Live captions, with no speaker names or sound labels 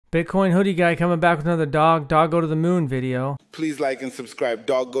Bitcoin hoodie guy coming back with another dog go to the moon video. Please like and subscribe.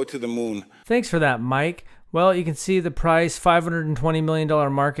 Dog go to the moon. Thanks for that, Mike. Well, you can see the price, $520 million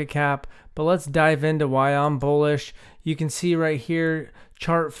market cap, but let's dive into why I'm bullish. You can see right here,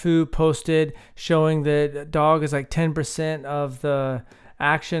 Chartfu posted showing that dog is like 10% of the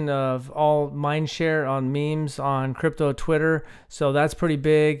action of all mindshare on memes on crypto Twitter, so that's pretty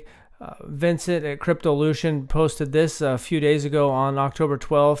big. Vincent at Cryptolution posted this a few days ago on October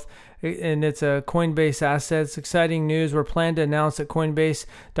 12th, and it's a Coinbase assets. Exciting news. We're planning to announce that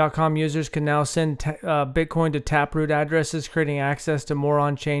Coinbase.com users can now send Bitcoin to Taproot addresses, creating access to more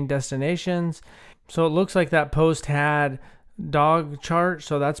on-chain destinations. So it looks like that post had dog chart,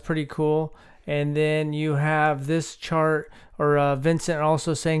 so that's pretty cool. And then you have this chart, or Vincent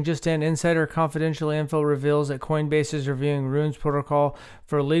also saying, just in, insider confidential info reveals that Coinbase is reviewing Rune's protocol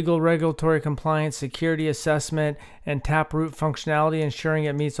for legal regulatory compliance, security assessment, and Taproot functionality, ensuring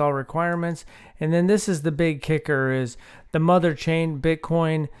it meets all requirements. And then this is the big kicker, is the mother chain,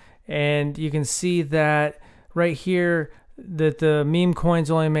 Bitcoin. And you can see that right here, that the meme coins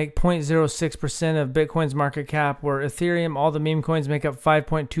only make 0.06% of Bitcoin's market cap, where Ethereum, all the meme coins make up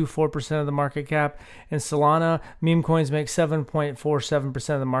 5.24% of the market cap, and Solana, meme coins make 7.47%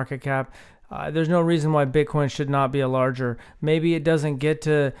 of the market cap. There's no reason why Bitcoin should not be a larger. Maybe it doesn't get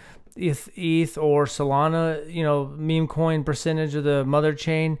to ETH or Solana, meme coin percentage of the mother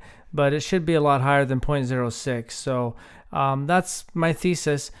chain, but it should be a lot higher than 0.06. So that's my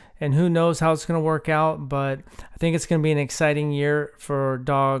thesis, and who knows how it's going to work out, but I think it's going to be an exciting year for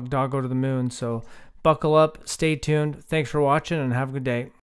dog go to the moon. So buckle up, stay tuned. Thanks for watching, and have a good day.